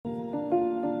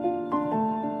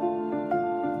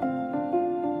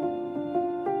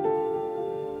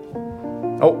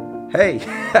Oh, hey,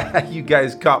 you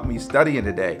guys caught me studying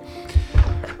today.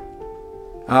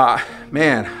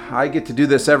 Man, I get to do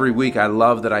this every week. I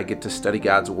love that I get to study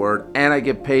God's Word, and I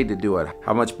get paid to do it.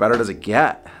 How much better does it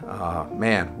get?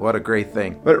 Man, what a great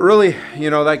thing. But really,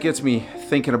 that gets me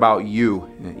thinking about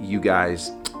you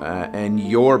guys, and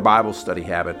your Bible study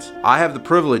habits. I have the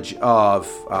privilege of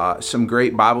some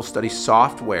great Bible study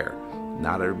software.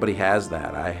 Not everybody has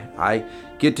that. I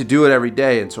get to do it every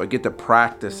day, and so I get to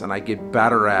practice, and I get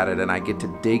better at it, and I get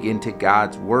to dig into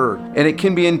God's Word. And it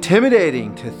can be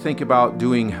intimidating to think about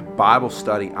doing Bible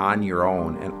study on your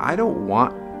own, and I don't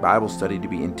want Bible study to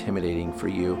be intimidating for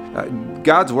you.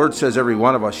 God's Word says every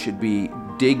one of us should be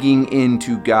digging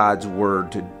into God's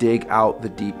Word to dig out the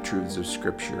deep truths of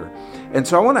Scripture. And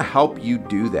so I want to help you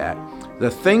do that. The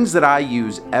things that I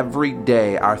use every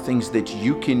day are things that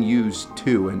you can use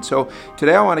too. And so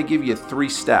today I want to give you 3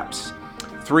 steps.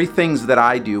 3 things that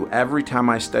I do every time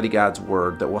I study God's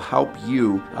Word that will help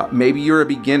you. Maybe you're a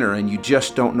beginner and you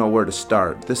just don't know where to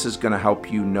start. This is going to help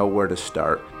you know where to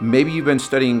start. Maybe you've been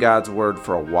studying God's Word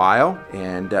for a while,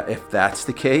 and if that's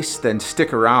the case, then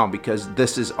stick around, because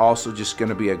this is also just going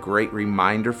to be a great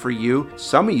reminder for you.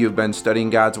 Some of you have been studying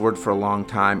God's Word for a long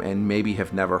time and maybe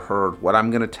have never heard what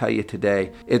I'm going to tell you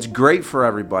today. It's great for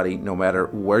everybody, no matter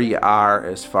where you are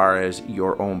as far as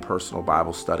your own personal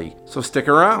Bible study. So stick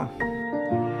around.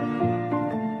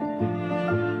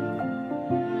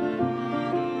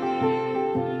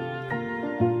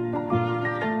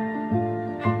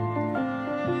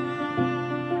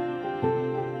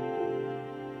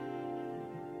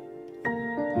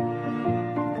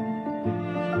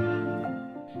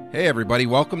 Hey everybody,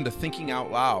 welcome to Thinking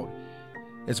Out Loud.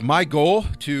 It's my goal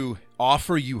to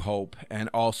offer you hope and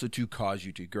also to cause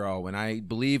you to grow, and I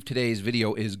believe today's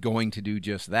video is going to do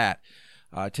just that.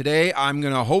 Today I'm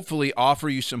going to hopefully offer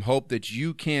you some hope that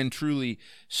you can truly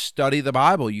study the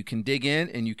Bible. You can dig in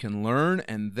and you can learn,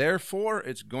 and therefore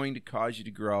it's going to cause you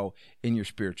to grow in your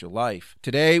spiritual life.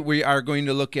 Today we are going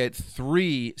to look at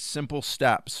 3 simple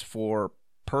steps for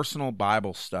personal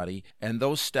Bible study, and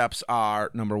those steps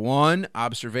are: number 1,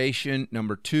 observation;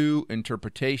 number 2,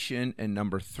 interpretation; and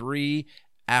number 3,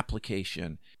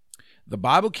 application. The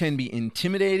Bible can be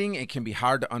intimidating, it can be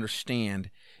hard to understand,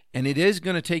 and it is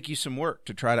going to take you some work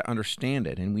to try to understand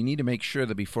it, and we need to make sure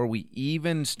that before we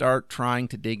even start trying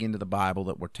to dig into the Bible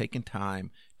that we're taking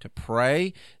time to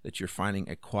pray, that you're finding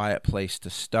a quiet place to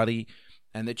study,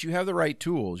 and that you have the right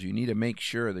tools. You need to make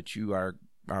sure that you are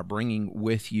bringing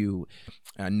with you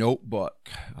a notebook,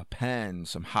 a pen,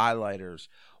 some highlighters,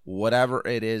 whatever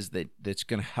it is that's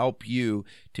going to help you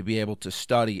to be able to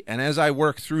study. And as I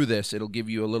work through this, it'll give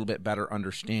you a little bit better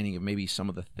understanding of maybe some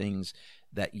of the things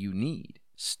that you need.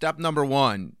 Step number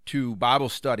 1 to Bible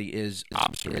study is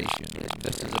observation.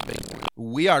 This is a big one.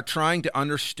 We are trying to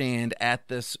understand at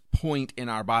this point in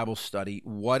our Bible study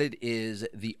what it is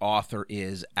the author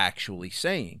is actually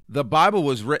saying. The Bible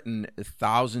was written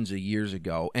thousands of years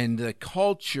ago, and the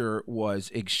culture was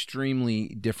extremely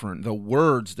different. The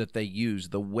words that they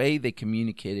used, the way they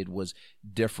communicated was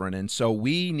different. And so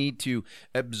we need to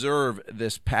observe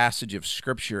this passage of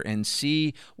Scripture and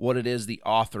see what it is the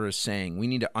author is saying. We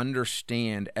need to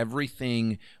understand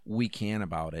everything we can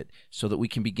about it so that we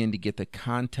can begin to get the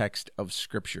context of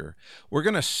Scripture. We're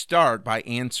going to start by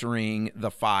answering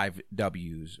the 5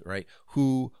 W's, right?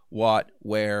 Who, what,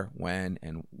 where, when,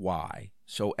 and why.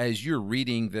 So as you're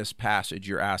reading this passage,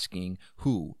 you're asking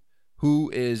who. Who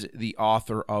is the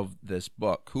author of this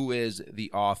book? Who is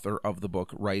the author of the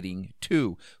book writing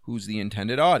to? Who's the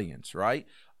intended audience, right?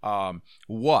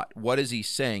 What is he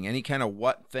saying? Any kind of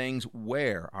what things?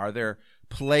 Where? Are there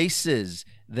places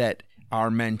that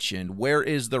are mentioned? Where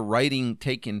is the writing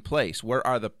taking place? Where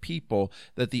are the people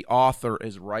that the author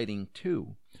is writing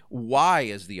to? Why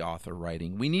is the author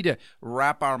writing? We need to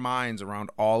wrap our minds around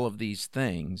all of these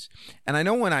things. And I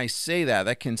know when I say that,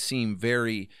 that can seem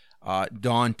very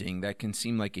daunting. That can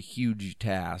seem like a huge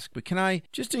task. But can I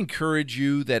just encourage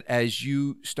you that as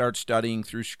you start studying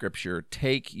through Scripture,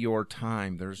 take your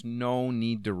time. There's no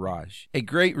need to rush. A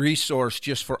great resource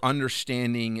just for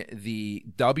understanding the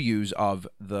W's of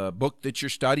the book that you're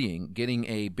studying, getting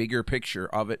a bigger picture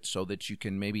of it so that you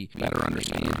can maybe better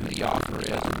understand who the author is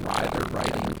and why they're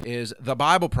writing, is the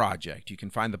Bible Project. You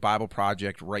can find the Bible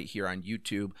Project right here on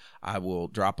YouTube. I will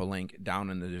drop a link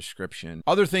down in the description.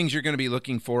 Other things you're going to be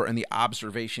looking for in the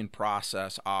observation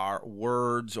process are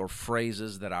words or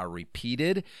phrases that are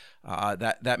repeated.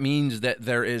 That means that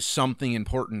there is something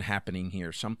important happening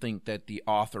here, something that the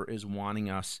author is wanting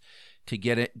us to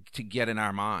get in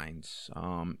our minds.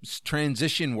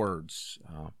 Transition words.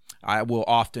 I will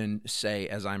often say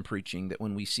as I'm preaching that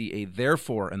when we see a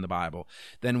therefore in the Bible,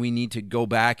 then we need to go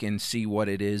back and see what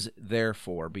it is there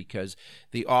for, because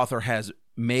the author has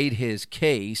made his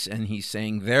case and he's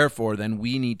saying, therefore, then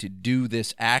we need to do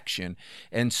this action.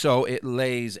 And so it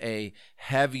lays a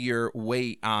heavier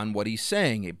weight on what he's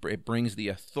saying. It brings the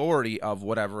authority of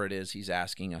whatever it is he's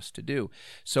asking us to do.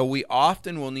 So we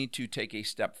often will need to take a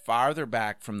step farther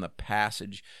back from the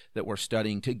passage that we're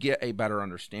studying to get a better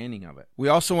understanding of it. We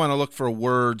also want to look for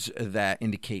words that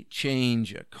indicate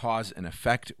change, cause and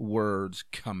effect words,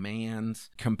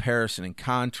 commands, comparison and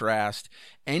contrast,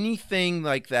 anything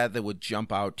like that that would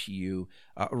jump out to you.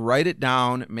 Write it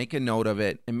down, make a note of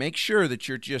it, and make sure that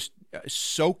you're just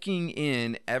soaking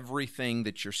in everything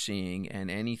that you're seeing, and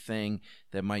anything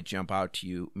that might jump out to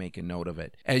you, make a note of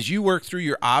it. As you work through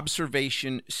your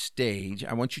observation stage,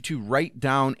 I want you to write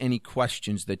down any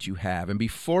questions that you have. And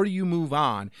before you move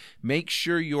on, make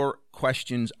sure your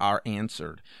questions are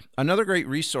answered. Another great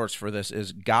resource for this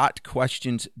is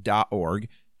gotquestions.org.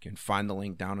 You can find the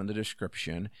link down in the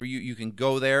description. You can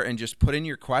go there and just put in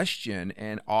your question,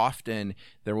 and often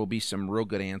there will be some real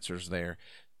good answers there.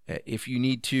 If you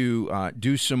need to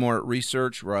do some more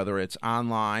research, whether it's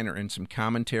online or in some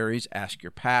commentaries, ask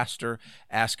your pastor,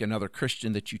 ask another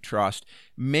Christian that you trust.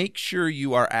 Make sure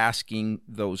you are asking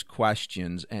those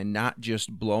questions and not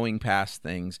just blowing past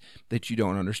things that you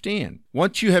don't understand.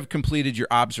 Once you have completed your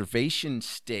observation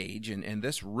stage, and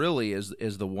this really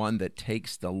is the one that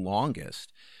takes the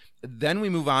longest, then we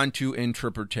move on to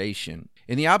interpretation.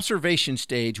 In the observation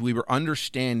stage, we were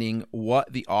understanding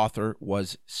what the author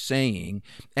was saying.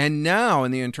 And now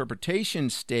in the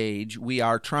interpretation stage, we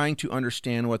are trying to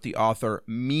understand what the author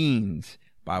means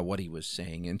by what he was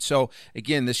saying. And so,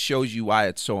 again, this shows you why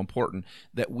it's so important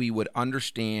that we would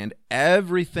understand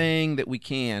everything that we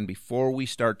can before we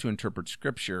start to interpret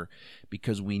Scripture,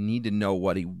 because we need to know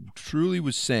what he truly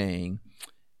was saying.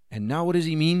 And now, what does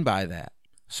he mean by that?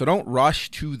 So don't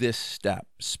rush to this step.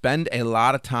 Spend a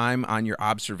lot of time on your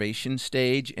observation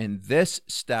stage, and this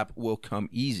step will come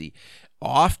easy.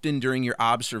 Often during your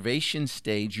observation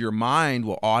stage, your mind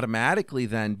will automatically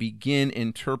then begin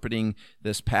interpreting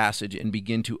this passage and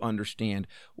begin to understand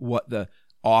what the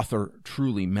author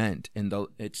truly meant. And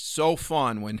it's so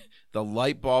fun when the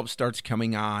light bulb starts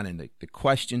coming on and the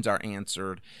questions are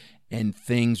answered and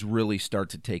things really start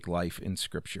to take life in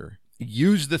Scripture.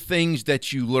 Use the things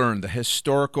that you learn, the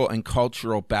historical and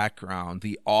cultural background,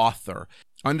 the author.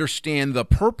 Understand the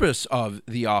purpose of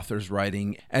the author's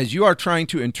writing. As you are trying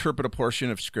to interpret a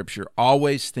portion of Scripture,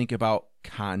 always think about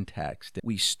context.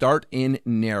 We start in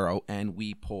narrow and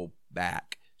we pull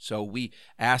back. So we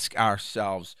ask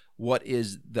ourselves, what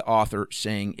is the author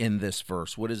saying in this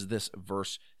verse? What is this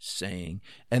verse saying?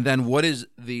 And then what is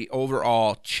the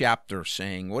overall chapter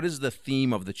saying? What is the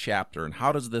theme of the chapter? And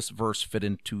how does this verse fit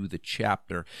into the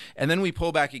chapter? And then we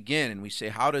pull back again and we say,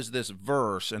 how does this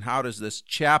verse and how does this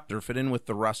chapter fit in with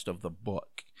the rest of the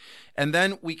book? And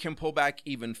then we can pull back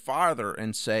even farther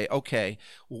and say, okay,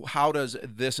 how does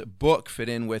this book fit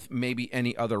in with maybe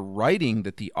any other writing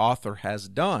that the author has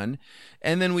done?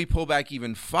 And then we pull back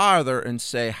even farther and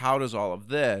say, how does all of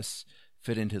this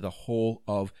fit into the whole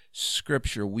of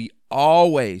Scripture? We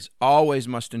always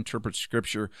must interpret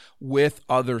Scripture with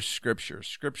other Scriptures.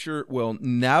 Scripture will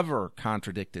never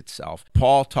contradict itself.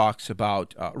 Paul talks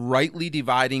about rightly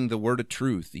dividing the word of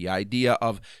truth, the idea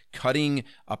of cutting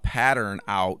a pattern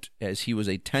out as he was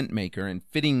a tent maker and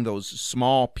fitting those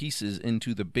small pieces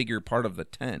into the bigger part of the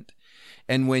tent.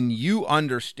 And when you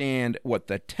understand what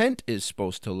the tent is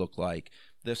supposed to look like,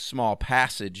 this small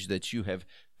passage that you have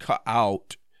cut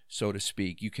out, so to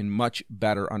speak, you can much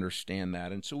better understand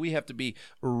that. And so we have to be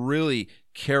really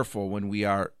careful when we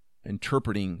are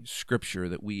interpreting Scripture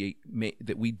that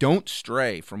we don't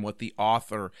stray from what the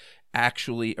author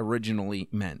actually originally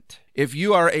meant. If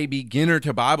you are a beginner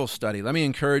to Bible study, let me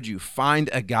encourage you, find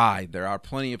a guide. There are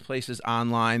plenty of places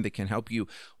online that can help you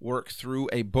work through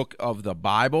a book of the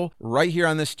Bible. Right here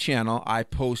on this channel, I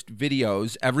post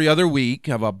videos every other week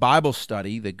of a Bible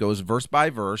study that goes verse by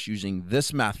verse using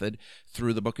this method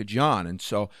through the book of John. And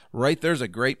so right there's a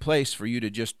great place for you to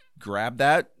just grab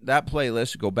that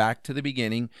playlist, go back to the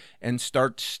beginning, and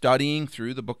start studying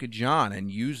through the book of John and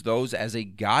use those as a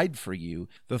guide for you.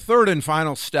 The third and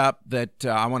final step that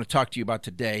I want to talk to you about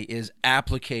today is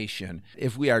application.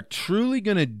 If we are truly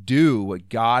going to do what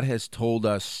God has told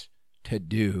us to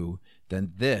do,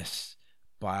 then this,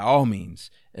 by all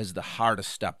means, is the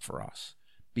hardest step for us.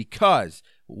 Because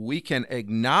we can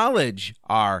acknowledge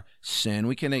our sin.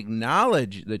 We can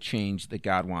acknowledge the change that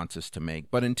God wants us to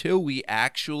make. But until we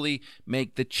actually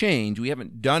make the change, we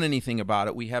haven't done anything about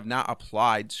it. We have not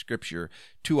applied Scripture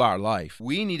to our life.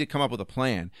 We need to come up with a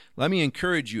plan. Let me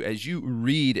encourage you, as you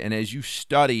read and as you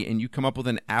study and you come up with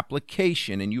an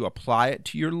application and you apply it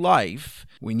to your life,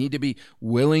 we need to be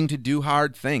willing to do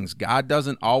hard things. God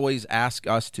doesn't always ask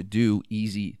us to do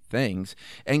easy things.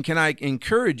 And can I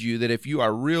encourage you that if you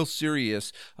are real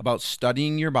serious about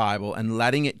studying your Bible and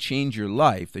letting it change your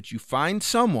life, that you find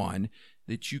someone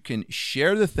that you can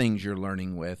share the things you're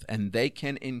learning with, and they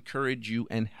can encourage you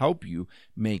and help you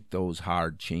make those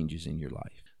hard changes in your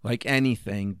life. Like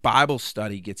anything, Bible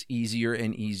study gets easier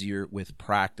and easier with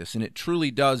practice, and it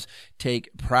truly does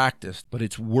take practice, but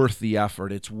it's worth the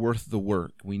effort. It's worth the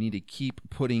work. We need to keep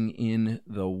putting in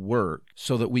the work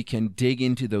so that we can dig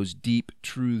into those deep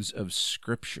truths of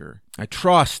Scripture. I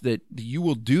trust that you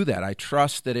will do that. I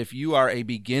trust that if you are a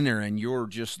beginner and you're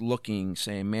just looking,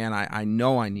 saying, man, I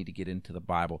know I need to get into the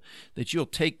Bible, that you'll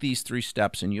take these 3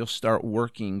 steps and you'll start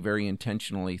working very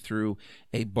intentionally through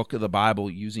a book of the Bible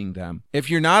using them. If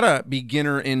you're not a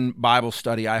beginner in Bible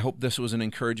study, I hope this was an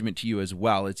encouragement to you as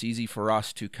well. It's easy for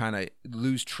us to kind of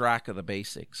lose track of the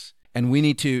basics. And we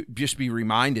need to just be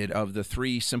reminded of the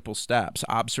 3 simple steps: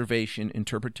 observation,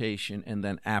 interpretation, and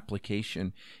then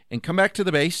application, and come back to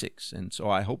the basics. And so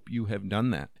I hope you have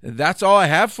done that. That's all I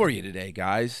have for you today,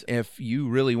 guys. If you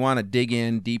really want to dig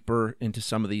in deeper into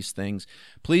some of these things,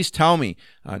 please tell me.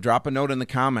 Drop a note in the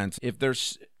comments. If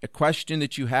there's a question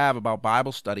that you have about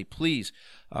Bible study, please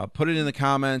put it in the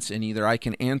comments, and either I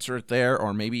can answer it there,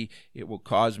 or maybe it will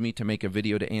cause me to make a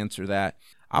video to answer that.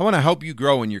 I want to help you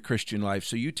grow in your Christian life,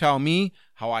 so you tell me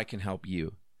how I can help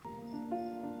you.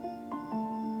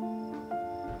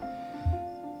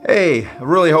 Hey, I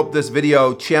really hope this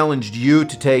video challenged you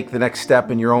to take the next step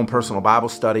in your own personal Bible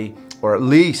study, or at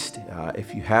least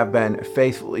if you have been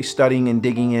faithfully studying and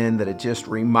digging in, that it just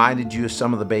reminded you of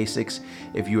some of the basics.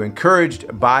 If you're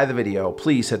encouraged by the video,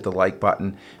 please hit the like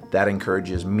button. That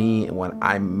encourages me when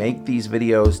I make these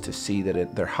videos to see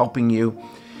that they're helping you.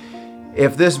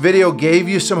 If this video gave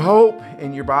you some hope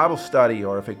in your Bible study,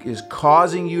 or if it is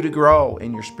causing you to grow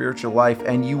in your spiritual life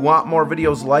and you want more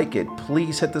videos like it,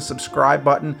 please hit the subscribe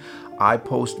button. I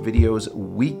post videos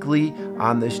weekly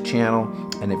on this channel,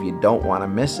 and if you don't want to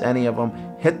miss any of them,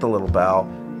 hit the little bell.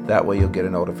 That way you'll get a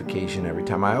notification every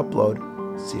time I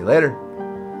upload. See you later.